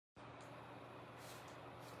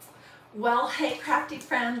Well, hey crafty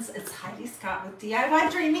friends, it's Hiedi Scott with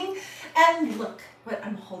DIY and look what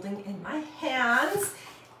I'm holding in my hands.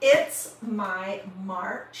 It's my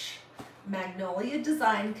March Magnolia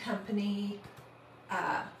Design Company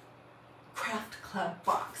craft club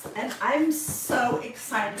box, and I'm so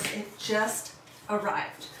excited. It just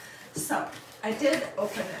arrived. So I did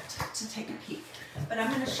open it to take a peek, but I'm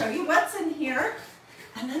going to show you what's in here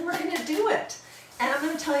and then we're going to do it. And I'm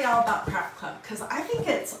going to tell you all about Craft Club because I think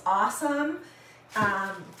it's awesome.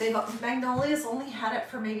 Magnolia's only had it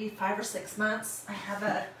for maybe 5 or 6 months. I have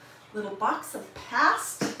a little box of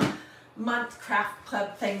past month Craft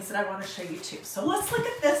Club things that I want to show you too. So let's look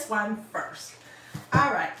at this one first.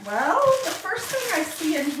 All right, well, the first thing I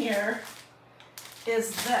see in here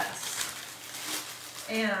is this.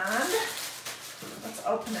 And let's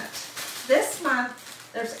open it. This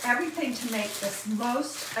month, there's everything to make this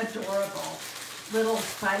most adorable little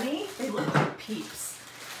bunny. They look like peeps.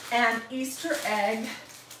 And Easter egg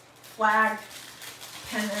flag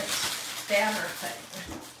pennant banner thing.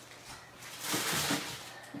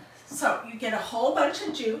 So you get a whole bunch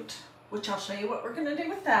of jute, which I'll show you what we're going to do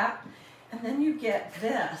with that. And then you get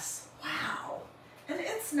this. Wow. And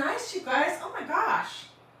it's nice, you guys. Oh my gosh.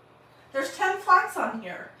 There's 10 flags on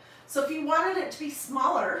here. So if you wanted it to be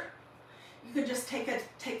smaller, you could just take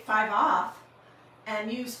 5 off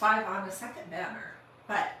and use 5 on a second banner.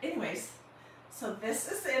 But anyways, so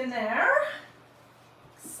this is in there.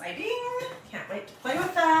 Exciting. Can't wait to play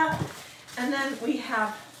with that. And then we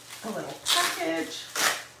have a little package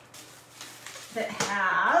that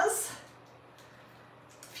has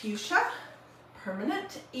fuchsia,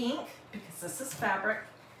 permanent ink, because this is fabric.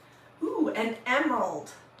 Ooh, and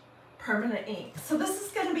emerald permanent ink. So this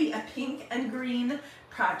is going to be a pink and green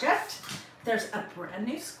project. There's a brand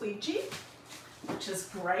new squeegee, which is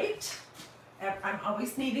great. I'm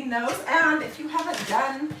always needing those. And if you haven't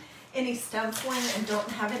done any stenciling and don't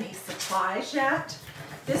have any supplies yet,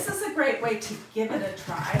 this is a great way to give it a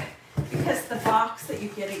try because the box that you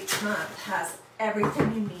get each month has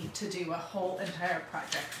everything you need to do a whole entire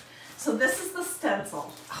project. So this is the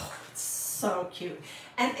stencil. Oh, it's so cute.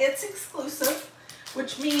 And it's exclusive,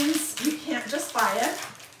 which means you can't just buy it.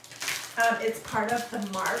 It's part of the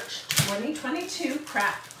March 2022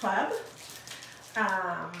 Craft Club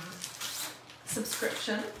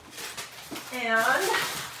subscription. And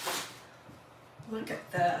look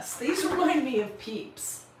at this. These remind me of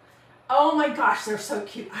peeps. Oh my gosh, they're so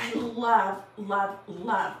cute. I love, love,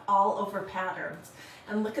 love all over patterns.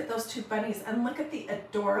 And look at those 2 bunnies and look at the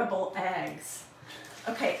adorable eggs.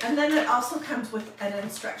 Okay, and then it also comes with an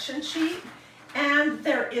instruction sheet, and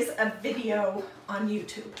there is a video on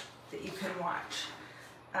YouTube that you can watch.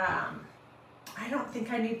 I don't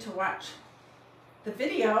think I need to watch the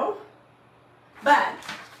video, but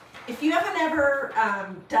if you haven't ever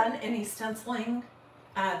done any stenciling,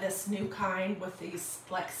 this new kind with these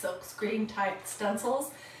like silk screen type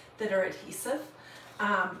stencils that are adhesive,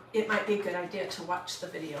 it might be a good idea to watch the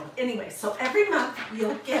video. Anyway, so every month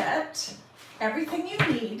you'll get everything you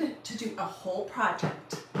need to do a whole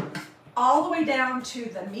project, all the way down to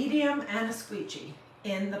the medium and a squeegee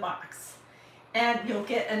in the box. And you'll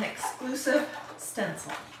get an exclusive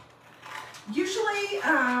stencil. Usually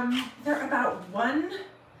they're about 1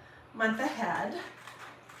 month ahead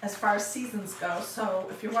as far as seasons go. So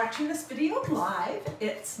if you're watching this video live,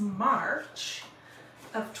 it's March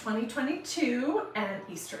of 2022 and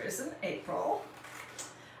Easter is in April.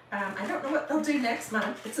 I don't know what they'll do next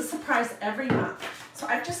month. It's a surprise every month. So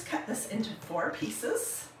I've just cut this into 4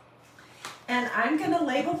 pieces. And I'm going to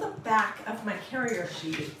label the back of my carrier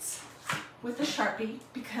sheets with a Sharpie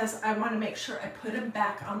because I want to make sure I put them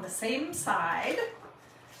back on the same side.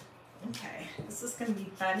 Okay, this is going to be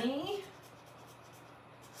bunny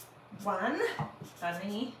 1,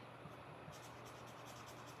 bunny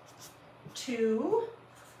 2,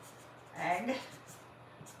 egg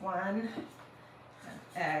 1, and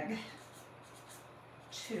egg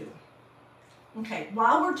 2. Okay,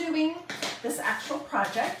 while we're doing this actual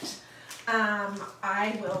project,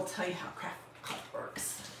 I will tell you how Craft Club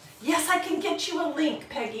works. Yes, I can get you a link,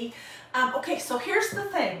 Peggy. Okay, so here's the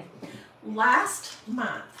thing. Last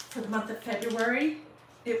month, for the month of February,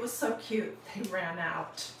 it was so cute, they ran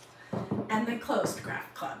out and they closed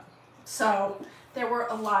Craft Club. So there were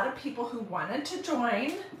a lot of people who wanted to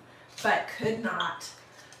join but could not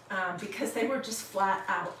because they were just flat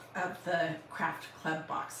out of the Craft Club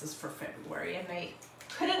boxes for February, and they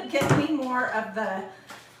couldn't get any more of the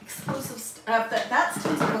exclusive that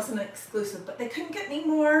stencil wasn't exclusive, but they couldn't get any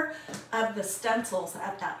more of the stencils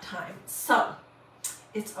at that time. So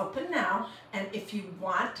it's open now, and if you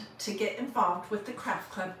want to get involved with the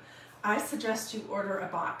Craft Club, I suggest you order a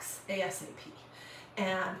box ASAP.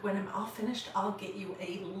 And when I'm all finished, I'll get you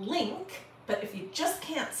a link. But if you just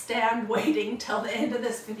can't stand waiting till the end of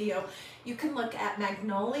this video, you can look at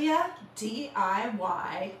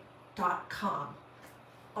magnoliadiy.com.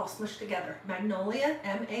 All smushed together. Magnolia,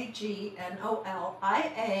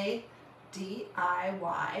 MAGNOLIA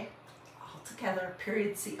DIY, all together,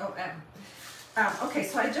 period, COM. Okay,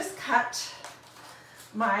 so I just cut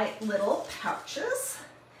my little pouches,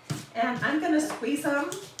 and I'm going to squeeze them.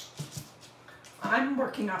 I'm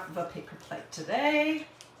working off of a paper plate today.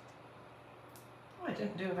 Oh, I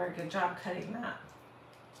didn't do a very good job cutting that.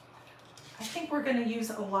 I think we're going to use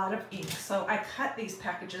a lot of ink, so I cut these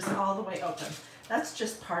packages all the way open. That's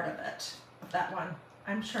just part of it, of that one.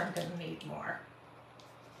 I'm sure I'm going to need more.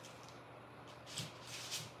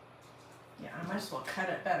 Yeah, I might as well cut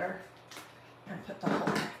it better and put the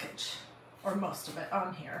whole package, or most of it,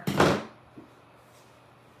 on here.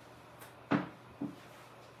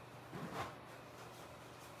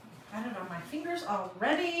 Got it on my fingers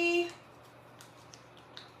already.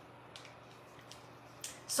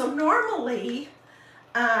 So normally,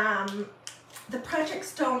 the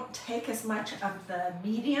projects don't take as much of the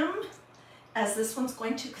medium as this one's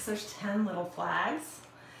going to, because there's 10 little flags.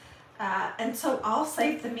 And so I'll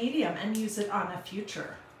save the medium and use it on a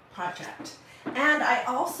future project. And I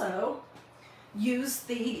also use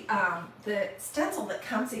the stencil that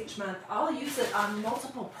comes each month. I'll use it on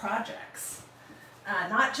multiple projects,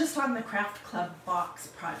 not just on the Craft Club box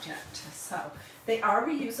project. So they are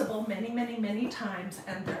reusable many, many, many times,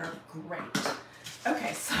 and they're great.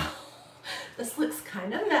 Okay, so this looks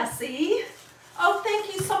kind of messy. Oh,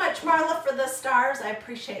 thank you so much, Marla, for the stars. I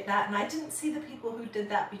appreciate that. And I didn't see the people who did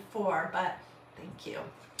that before, but thank you.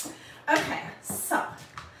 Okay, so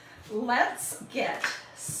let's get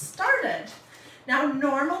started. Now,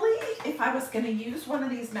 normally, if I was going to use one of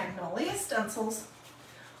these Magnolia stencils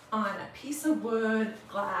on a piece of wood,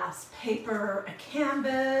 glass, paper, a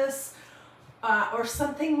canvas, or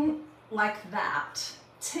something like that,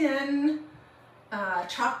 tin,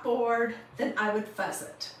 chalkboard, then I would fuzz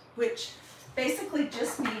it, which basically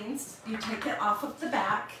just means you take it off of the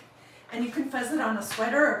back and you can fuzz it on a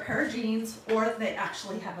sweater or a pair of jeans, or they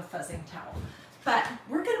actually have a fuzzing towel. But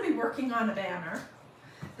we're going to be working on a banner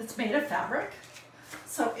that's made of fabric.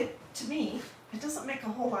 So to me, it doesn't make a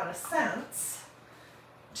whole lot of sense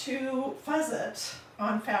to fuzz it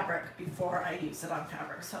on fabric before I use it on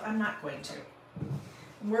fabric. So I'm not going to.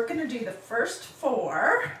 We're going to do the first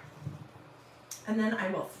 4, and then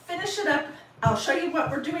I will finish it up. I'll show you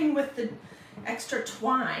what we're doing with the extra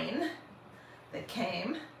twine that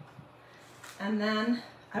came, and then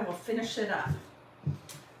I will finish it up.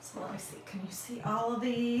 So let me see, can you see all of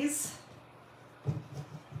these?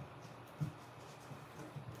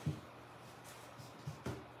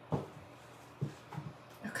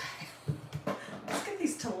 Okay, let's get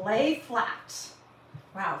these to lay flat.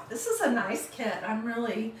 Wow, this is a nice kit. I'm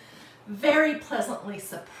really very pleasantly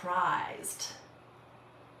surprised.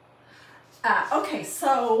 Okay,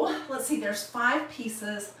 so let's see, there's 5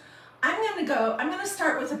 pieces. I'm gonna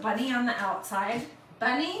start with a bunny on the outside.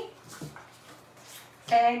 Bunny,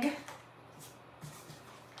 egg,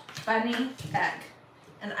 bunny, egg.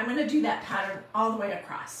 And I'm gonna do that pattern all the way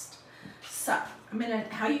across. So,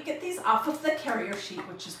 how you get these off of the carrier sheet,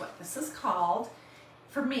 which is what this is called.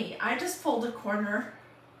 For me, I just fold a corner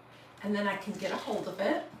and then I can get a hold of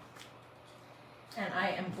it. And I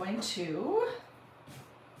am going to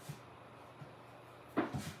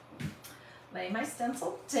lay my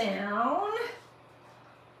stencil down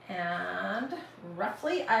and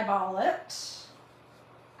roughly eyeball it.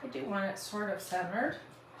 I do want it sort of centered.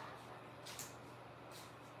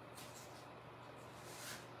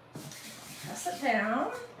 Press it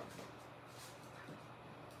down.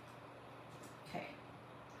 Okay,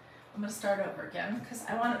 I'm going to start over again because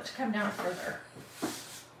I want it to come down further.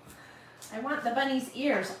 I want the bunny's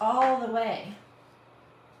ears all the way.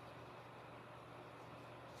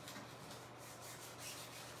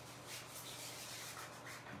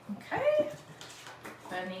 Okay,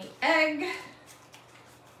 bunny, egg.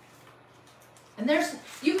 And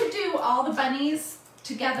you could do all the bunnies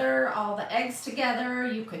together, all the eggs together.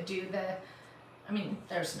 You could do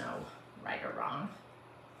there's no right or wrong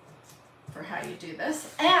for how you do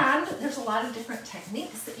this. And there's a lot of different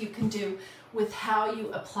techniques that you can do with how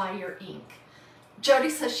you apply your ink. Jody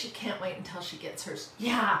says she can't wait until she gets hers.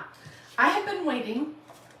 Yeah, I have been waiting,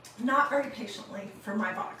 not very patiently, for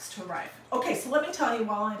my box to arrive. Okay, so let me tell you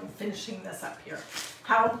while I'm finishing this up here,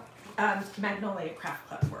 how Magnolia Craft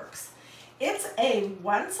Club works. It's a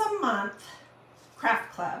once a month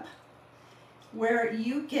craft club where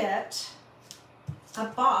you get a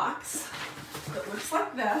box that looks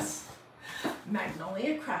like this,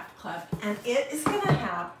 Magnolia Craft Club, and it is going to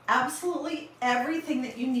have absolutely everything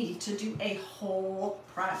that you need to do a whole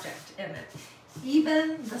project in it,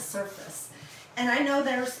 even the surface. And I know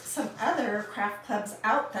there's some other craft clubs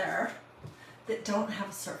out there that don't have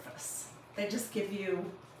a surface. They just give you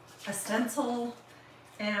a stencil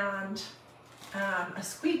and a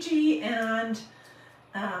squeegee and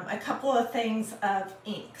a couple of things of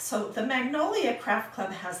ink. So the Magnolia Craft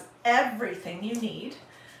Club has everything you need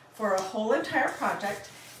for a whole entire project,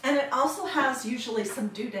 and it also has usually some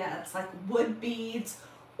doodads like wood beads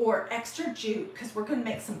or extra jute, because we're going to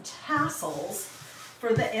make some tassels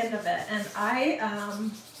for the end of it, and I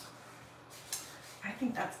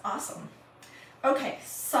think that's awesome. Okay,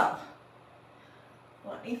 so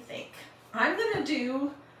let me think. I'm going to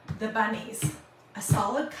do the bunnies a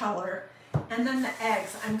solid color, and then the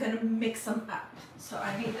eggs, I'm going to mix them up. So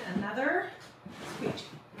I need another squeegee.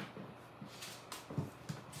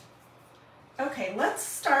 Okay, let's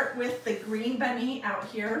start with the green bunny out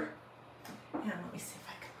here. And let me see if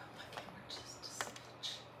I can move my camera just a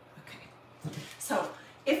smidge. Okay, so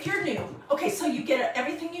if you're new, okay, so you get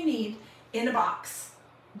everything you need in a box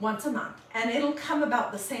once a month, and it'll come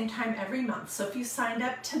about the same time every month. So if you signed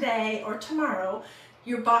up today or tomorrow,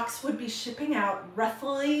 your box would be shipping out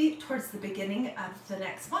roughly towards the beginning of the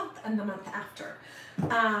next month and the month after.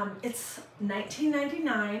 It's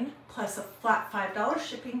 $19.99 plus a flat $5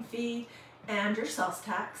 shipping fee and your sales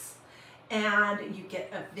tax, and you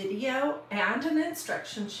get a video and an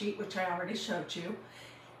instruction sheet, which I already showed you.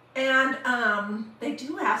 And they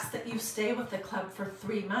do ask that you stay with the club for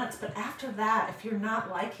 3 months, but after that, if you're not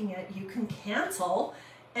liking it, you can cancel.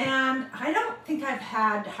 And I don't think I've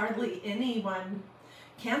had hardly anyone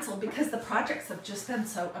cancel, because the projects have just been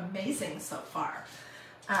so amazing so far.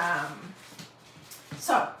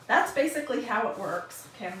 So that's basically how it works.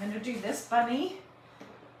 Okay, I'm going to do this bunny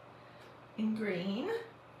in green. Get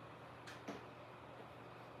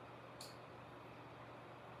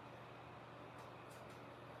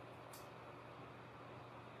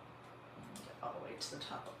all the way to the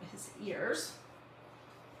top of his ears.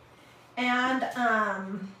 And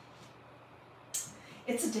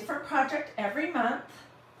it's a different project every month.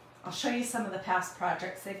 I'll show you some of the past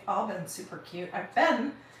projects. They've all been super cute. I've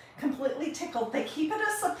been completely tickled. They keep it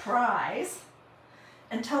a surprise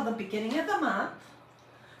until the beginning of the month,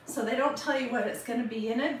 so they don't tell you what it's going to be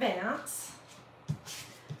in advance.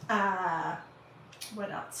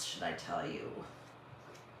 What else should I tell you?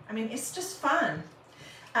 I mean, it's just fun.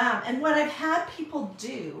 And what I've had people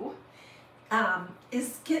do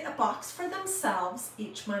is get a box for themselves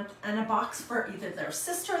each month, and a box for either their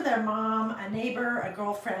sister, their mom, a neighbor, a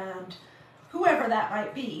girlfriend, whoever that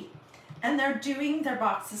might be. And they're doing their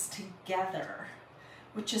boxes together,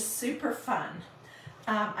 which is super fun.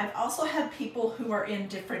 I've also had people who are in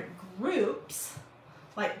different groups,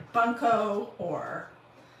 like Bunko or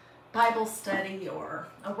Bible study or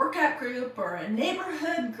a workout group or a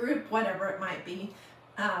neighborhood group, whatever it might be,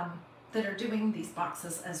 that are doing these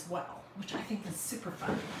boxes as well, which I think is super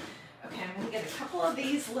fun. Okay, I'm going to get a couple of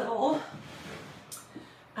these little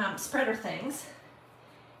spreader things,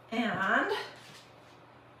 and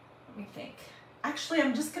let me think. Actually,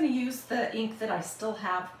 I'm just going to use the ink that I still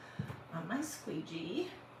have on my squeegee.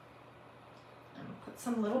 I'm going to put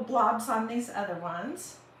some little blobs on these other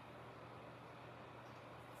ones.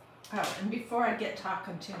 Oh, and before I get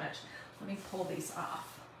talking too much, let me pull these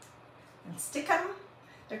off and stick them.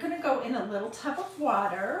 They're going to go in a little tub of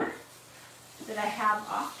water that I have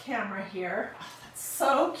off camera here. Oh, that's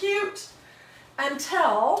so cute.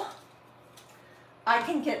 Until I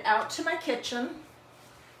can get out to my kitchen,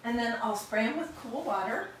 and then I'll spray them with cool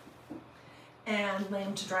water and lay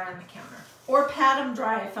them to dry on the counter. Or pat them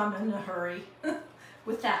dry if I'm in a hurry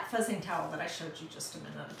with that fuzzing towel that I showed you just a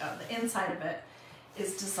minute ago. The inside of it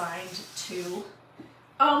is designed to,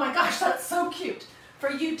 oh my gosh, that's so cute,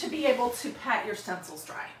 for you to be able to pat your stencils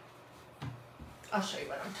dry. I'll show you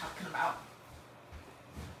what I'm talking about.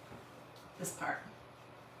 This part.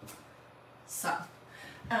 So,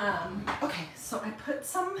 okay, so I put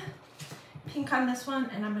some pink on this one,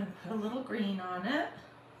 and I'm going to put a little green on it.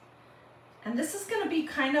 And this is going to be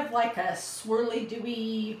kind of like a swirly,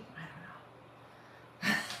 dewy, I don't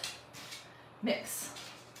know, mix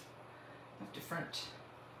of different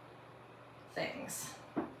things.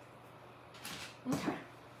 Okay,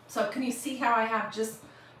 so can you see how I have just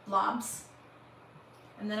blobs?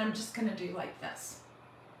 And then I'm just going to do like this.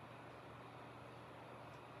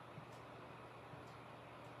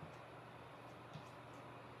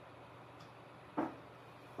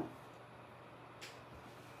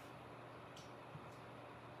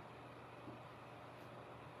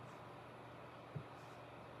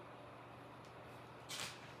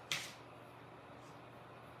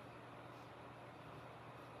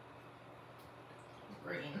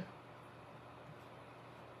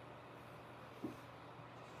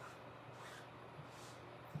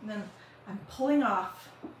 And then I'm pulling off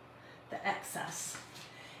the excess.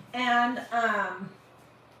 And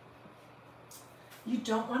you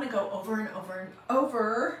don't want to go over and over and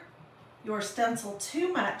over your stencil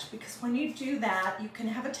too much, because when you do that, you can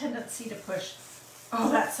have a tendency to push,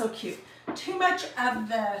 oh, that's so cute, too much of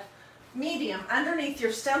the medium underneath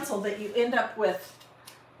your stencil that you end up with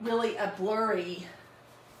really a blurry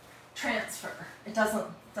transfer. It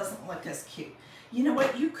doesn't look as cute. You know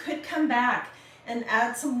what? You could come back and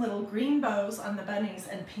add some little green bows on the bunnies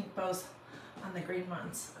and pink bows on the green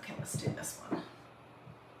ones. Okay, let's do this one.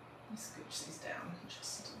 Let me scooch these down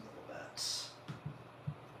just a little bit.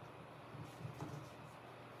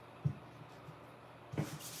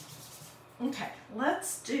 Okay,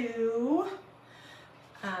 let's do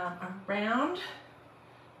around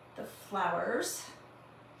the flowers.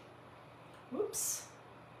 Whoops.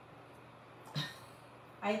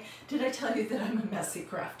 Did I tell you that I'm a messy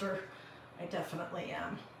crafter? I definitely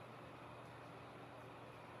am.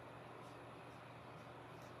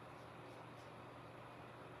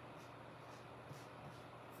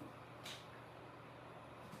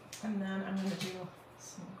 And then I'm going to do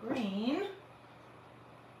some green.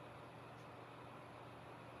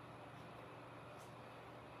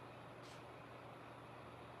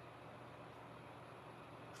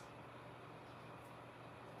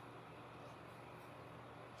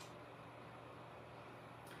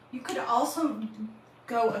 You could also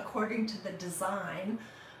go according to the design.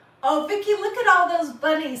 Oh, Vicki, look at all those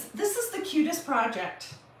bunnies. This is the cutest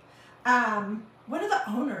project. One of the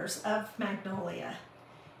owners of Magnolia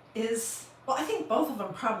is, well, I think both of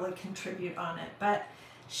them probably contribute on it, but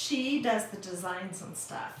she does the designs and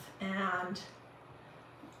stuff. And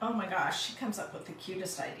oh my gosh, she comes up with the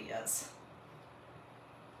cutest ideas.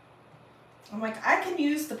 I'm like, I can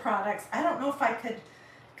use the products. I don't know if I could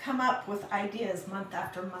come up with ideas month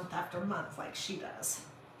after month after month like she does.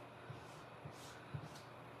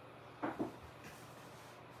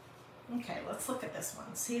 Okay, let's look at this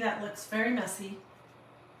one. See, that looks very messy.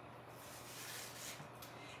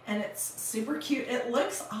 And it's super cute. It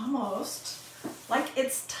looks almost like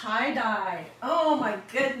it's tie-dye. Oh my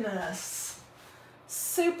goodness.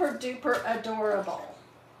 Super duper adorable.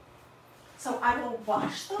 So I will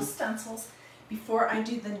wash those stencils before I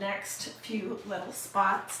do the next few little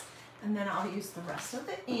spots, and then I'll use the rest of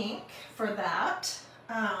the ink for that.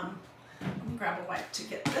 Let me grab a wipe to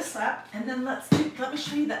get this up, and then let me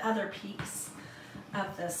show you the other piece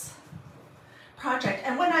of this project.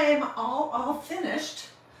 And when I am all finished,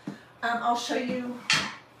 I'll show you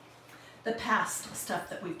the past stuff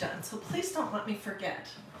that we've done. So please don't let me forget.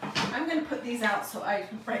 I'm going to put these out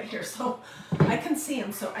right here so I can see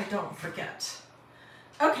them so I don't forget.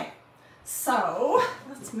 Okay. So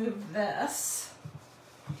let's move this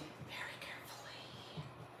very carefully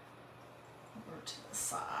over to the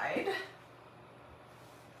side.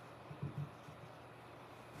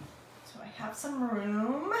 So I have some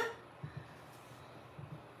room.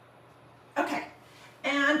 Okay,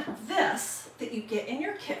 and this that you get in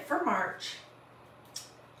your kit for March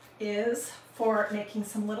is for making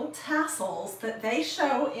some little tassels that they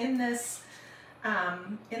show in this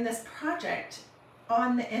project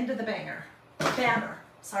on the end of the banner,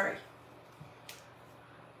 sorry.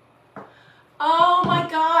 Oh my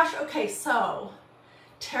gosh, okay, so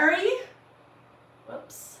Terry,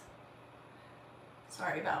 whoops,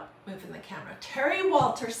 sorry about moving the camera. Terry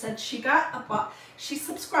Walter said she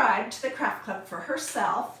subscribed to the craft club for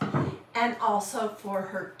herself and also for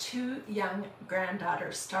her 2 young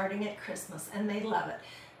granddaughters starting at Christmas, and they love it.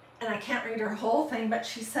 And I can't read her whole thing, but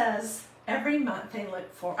she says every month they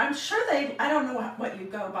look for, I'm sure I don't know what you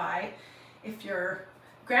go by, if you're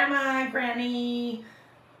grandma, granny,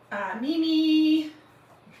 Mimi,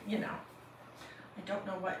 you know, I don't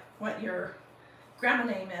know what your grandma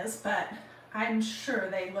name is, but I'm sure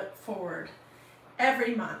they look forward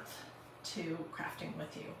every month to crafting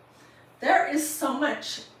with you. There is so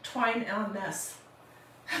much twine on this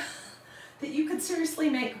that you could seriously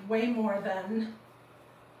make way more than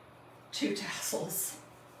 2 tassels.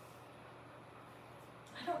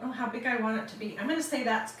 I don't know how big I want it to be. I'm going to say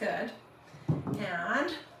that's good.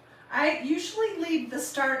 And I usually leave the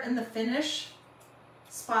start and the finish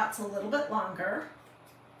spots a little bit longer.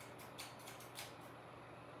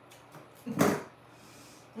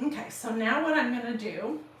 Okay, so now what I'm going to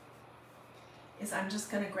do is I'm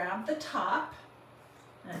just going to grab the top.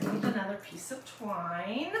 I need another piece of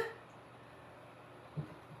twine.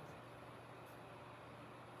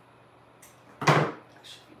 That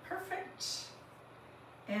should be perfect.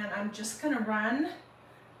 And I'm just going to run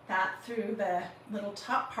that through the little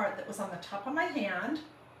top part that was on the top of my hand.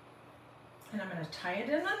 And I'm going to tie it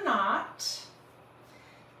in a knot.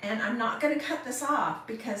 And I'm not going to cut this off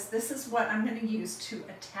because this is what I'm going to use to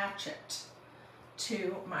attach it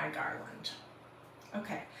to my garland.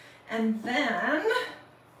 Okay, and then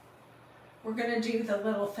we're going to do the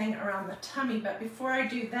little thing around the tummy, but before I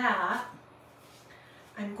do that,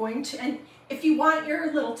 I'm going to, and if you want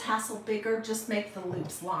your little tassel bigger, just make the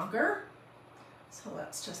loops longer. So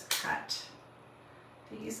let's just cut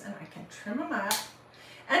these and I can trim them up.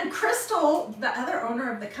 And Crystal, the other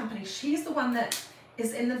owner of the company, she's the one that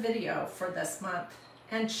is in the video for this month,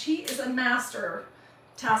 and she is a master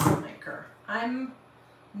tassel maker. I'm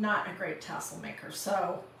not a great tassel maker,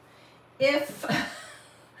 so if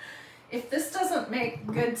this doesn't make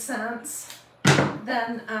good sense,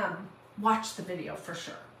 then watch the video for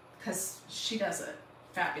sure, because she does it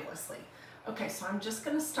fabulously. Okay, so I'm just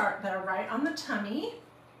going to start there right on the tummy,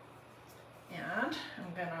 and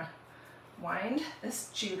I'm going to wind this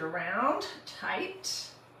jute around tight.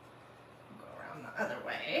 The other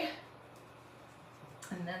way,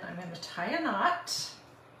 and then I'm going to tie a knot.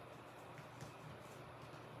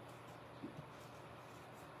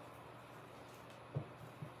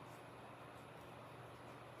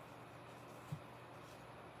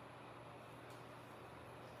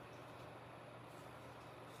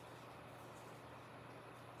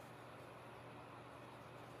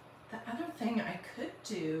 The other thing I could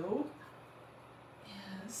do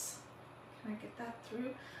is, can I get that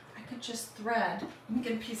through? I could just thread, let me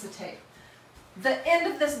get a piece of tape, the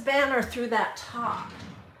end of this banner through that top.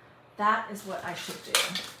 That is what I should do.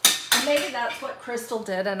 And maybe that's what Crystal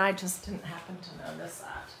did and I just didn't happen to notice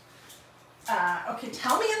that. Okay,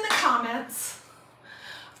 tell me in the comments,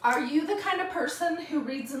 are you the kind of person who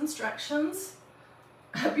reads instructions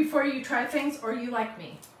before you try things, or are you like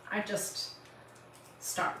me? I just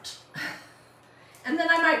start. And then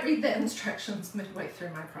I might read the instructions midway through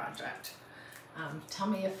my project. Tell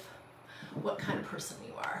me what kind of person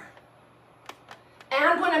you are.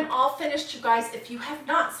 And when I'm all finished, you guys, if you have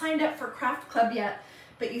not signed up for Craft Club yet,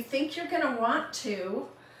 but you think you're going to want to,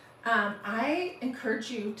 I encourage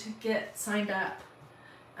you to get signed up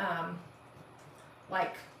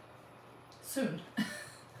like soon,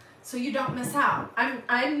 so you don't miss out.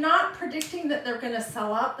 I'm not predicting that they're going to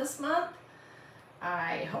sell out this month.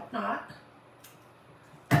 I hope not.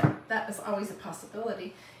 That is always a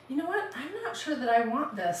possibility. You know what? I'm not sure that I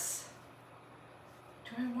want this.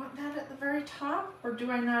 Do I want that at the very top, or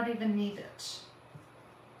do I not even need it?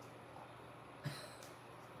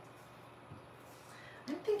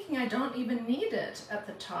 I'm thinking I don't even need it at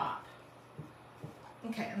the top.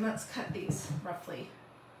 Okay, and let's cut these roughly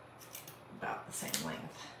about the same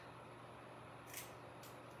length.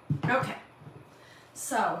 Okay,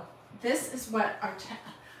 so this is what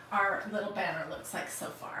our little banner looks like so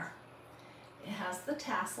far. It has the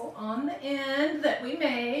tassel on the end that we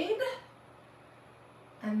made,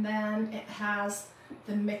 and then it has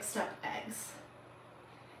the mixed up eggs.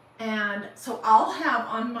 And so I'll have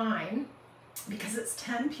on mine, because it's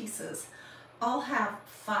 10 pieces, I'll have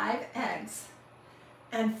 5 eggs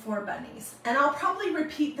and 4 bunnies. And I'll probably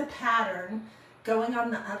repeat the pattern going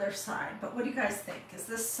on the other side. But what do you guys think? Is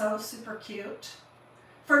this so super cute?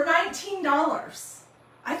 For $19.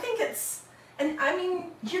 I think it's, and I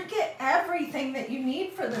mean, you get everything that you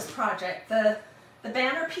need for this project. The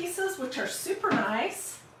banner pieces, which are super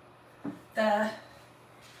nice. The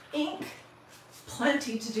ink,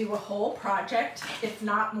 plenty to do a whole project, if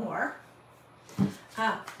not more.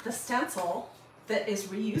 The stencil that is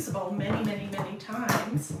reusable many, many, many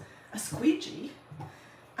times. A squeegee.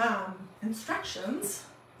 Instructions,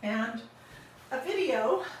 and a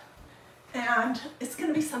video, and it's going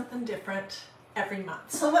to be something different every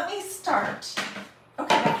month. So let me start.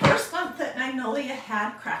 Okay, the first month that Magnolia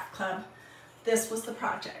had Craft Club, this was the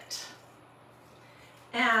project.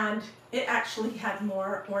 And it actually had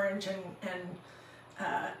more orange and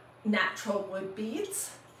natural wood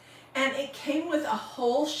beads. And it came with a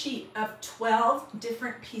whole sheet of 12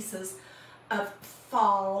 different pieces of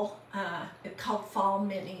fall, called fall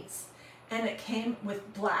minis. And it came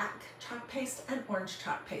with black chalk paste and orange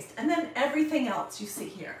chalk paste. And then everything else you see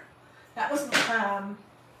here. That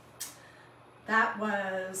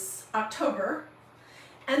was October.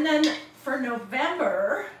 And then for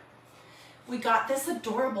November, we got this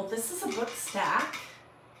adorable, this is a book stack.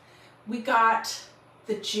 We got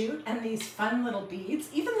the jute and these fun little beads,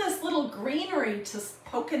 even this little greenery to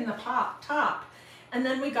poke in the top. And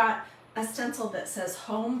then we got a stencil that says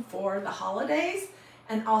home for the holidays.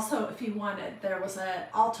 And also, if you wanted, there was an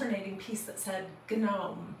alternating piece that said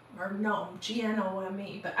gnome, or gnome,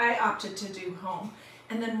 G-N-O-M-E, but I opted to do home.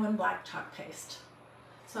 And then one black chalk paste.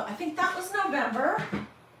 So I think that was November.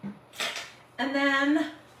 And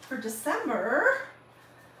then for December,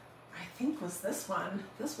 think was this one.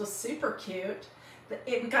 This was super cute.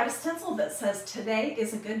 We got a stencil that says, "Today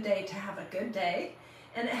is a good day to have a good day."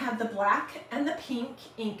 And it had the black and the pink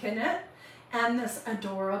ink in it, and this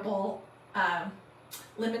adorable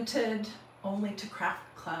limited only to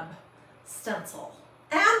Craft Club stencil.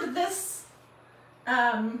 And this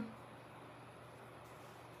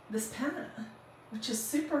this pen, which is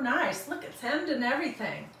super nice. Look, it's hemmed and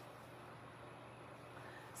everything.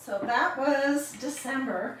 So that was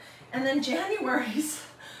December. And then January's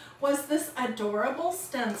was this adorable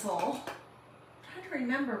stencil. I'm trying to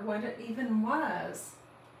remember what it even was.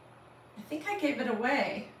 I think I gave it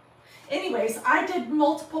away. Anyways, I did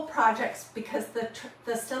multiple projects because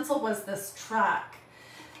the stencil was this truck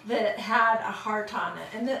that had a heart on it,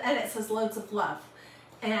 and it says "Loads of Love."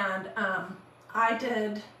 And I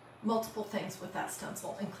did multiple things with that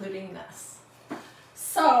stencil, including this.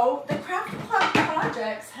 So the Craft Club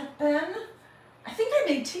projects have been, I think I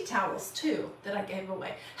made tea towels too that I gave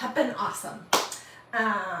away, have been awesome.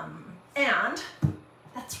 And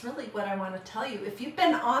that's really what I want to tell you. If you've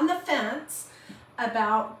been on the fence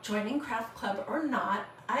about joining Craft Club or not,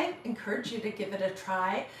 I encourage you to give it a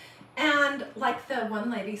try. And like the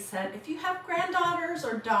one lady said, if you have granddaughters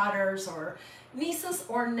or daughters or nieces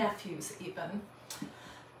or nephews even,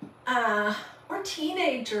 or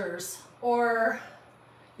teenagers, or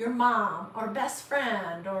your mom or best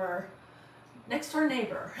friend or next door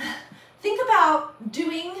neighbor, think about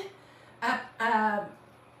doing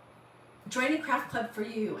joining Craft Club for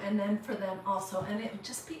you and then for them also, and it would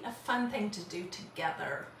just be a fun thing to do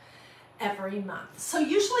together every month. So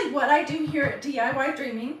usually what I do here at DIY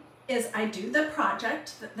Dreaming is I do the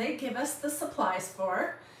project that they give us the supplies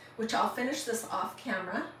for, which I'll finish this off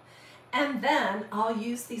camera, and then I'll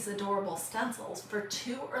use these adorable stencils for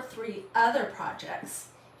 2 or 3 other projects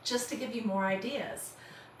just to give you more ideas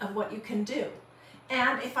of what you can do.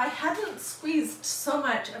 And if I hadn't squeezed so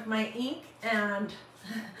much of my ink and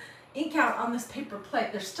ink out on this paper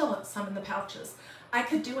plate, there's still some in the pouches, I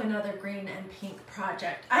could do another green and pink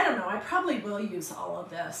project. I don't know, I probably will use all of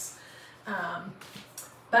this.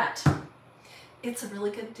 But it's a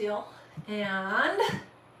really good deal. And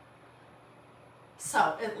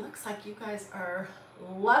so it looks like you guys are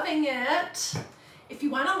loving it. If you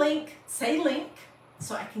want a link, say link,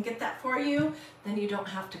 so I can get that for you. Then you don't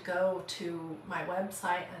have to go to my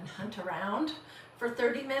website and hunt around for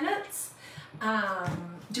 30 minutes.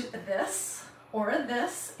 Do a this or a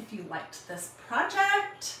this if you liked this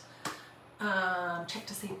project. Check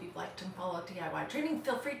to see if you've liked and followed DIY Dreaming.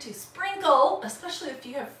 Feel free to sprinkle, especially if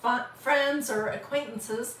you have friends or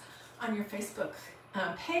acquaintances on your Facebook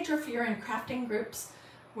page, or if you're in crafting groups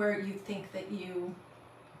where you think that you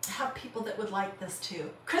have people that would like this too.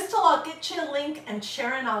 Crystal, I'll get you a link, and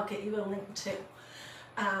Sharon, I'll get you a link too.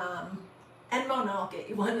 And Mona, I'll get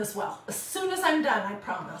you one as well. As soon as I'm done, I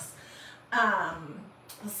promise.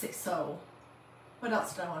 Let's see, so what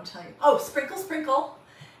else did I want to tell you? Oh, sprinkle, sprinkle.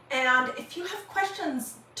 And if you have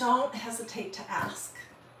questions, don't hesitate to ask.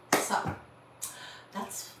 So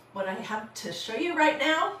that's what I have to show you right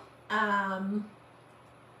now.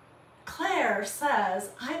 Claire says,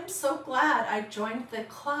 I'm so glad I joined the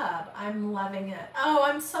club. I'm loving it. Oh,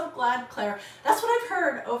 I'm so glad, Claire. That's what I've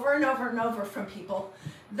heard over and over and over from people,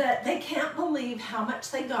 that they can't believe how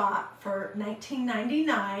much they got for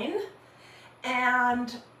 $19.99,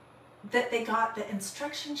 and that they got the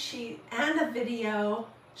instruction sheet and a video.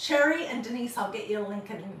 Sherry and Denise, I'll get you a link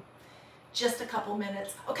in just a couple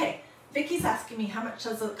minutes. Okay, Vicky's asking me how much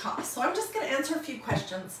does it cost. So I'm just going to answer a few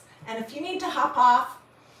questions. And if you need to hop off,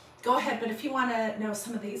 go ahead. But if you want to know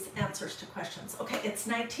some of these answers to questions. Okay, it's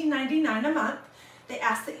 $19.99 a month. They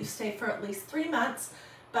ask that you stay for at least 3 months.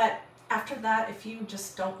 But after that, if you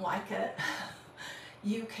just don't like it,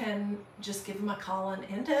 you can just give them a call and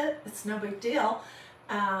end it. It's no big deal.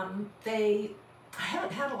 I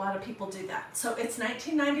haven't had a lot of people do that. So it's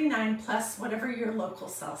 $19.99 plus whatever your local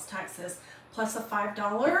sales tax is, plus a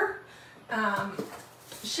 $5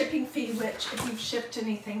 shipping fee, which if you've shipped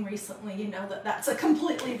anything recently, you know that that's a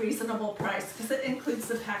completely reasonable price because it includes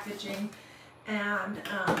the packaging. And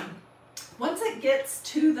once it gets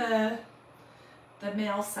to the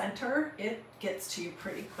mail center, it gets to you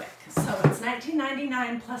pretty quick. So it's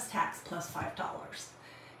 $19.99 plus tax plus $5.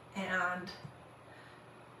 And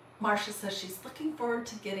Marcia says she's looking forward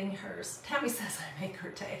to getting hers. Tammy says I make her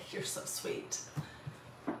day. You're so sweet.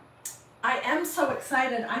 I am so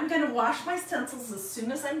excited. I'm going to wash my stencils as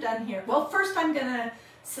soon as I'm done here. Well, first I'm going to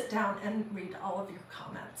sit down and read all of your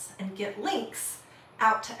comments and get links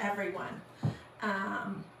out to everyone.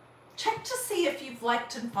 Check to see if you've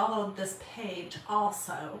liked and followed this page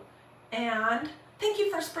also. And thank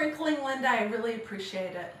you for sprinkling, Linda. I really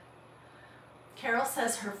appreciate it. Carol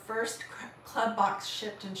says her first club box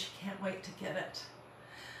shipped and she can't wait to get it.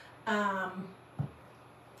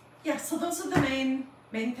 Yeah, so those are the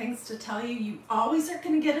main things to tell you. You always are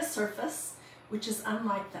going to get a surface, which is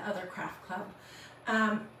unlike the other craft club.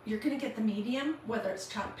 You're going to get the medium, whether it's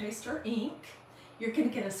chalk paste or ink. You're going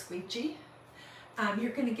to get a squeegee.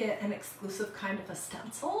 You're going to get an exclusive kind of a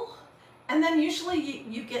stencil. And then usually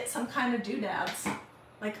you get some kind of doodads,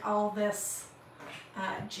 like all this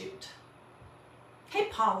jute. Hey,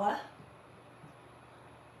 Paula.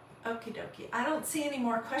 Okie dokie. I don't see any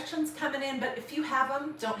more questions coming in, but if you have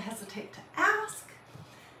them, don't hesitate to ask.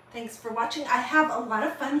 Thanks for watching. I have a lot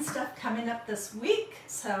of fun stuff coming up this week,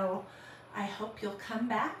 so I hope you'll come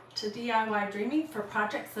back to DIY Dreaming for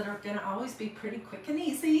projects that are going to always be pretty quick and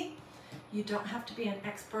easy. You don't have to be an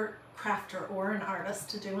expert crafter or an artist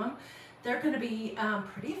to do them. They're going to be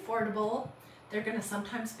pretty affordable. They're going to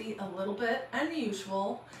sometimes be a little bit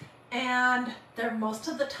unusual, and they're most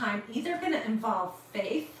of the time either going to involve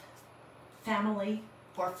faith, family,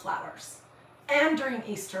 or flowers. And during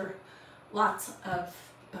Easter, lots of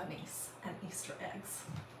bunnies and Easter eggs.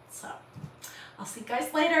 So I'll see you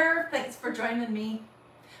guys later. Thanks for joining me.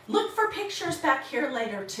 Look for pictures back here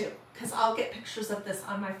later too, because I'll get pictures of this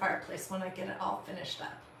on my fireplace when I get it all finished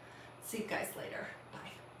up. See you guys later.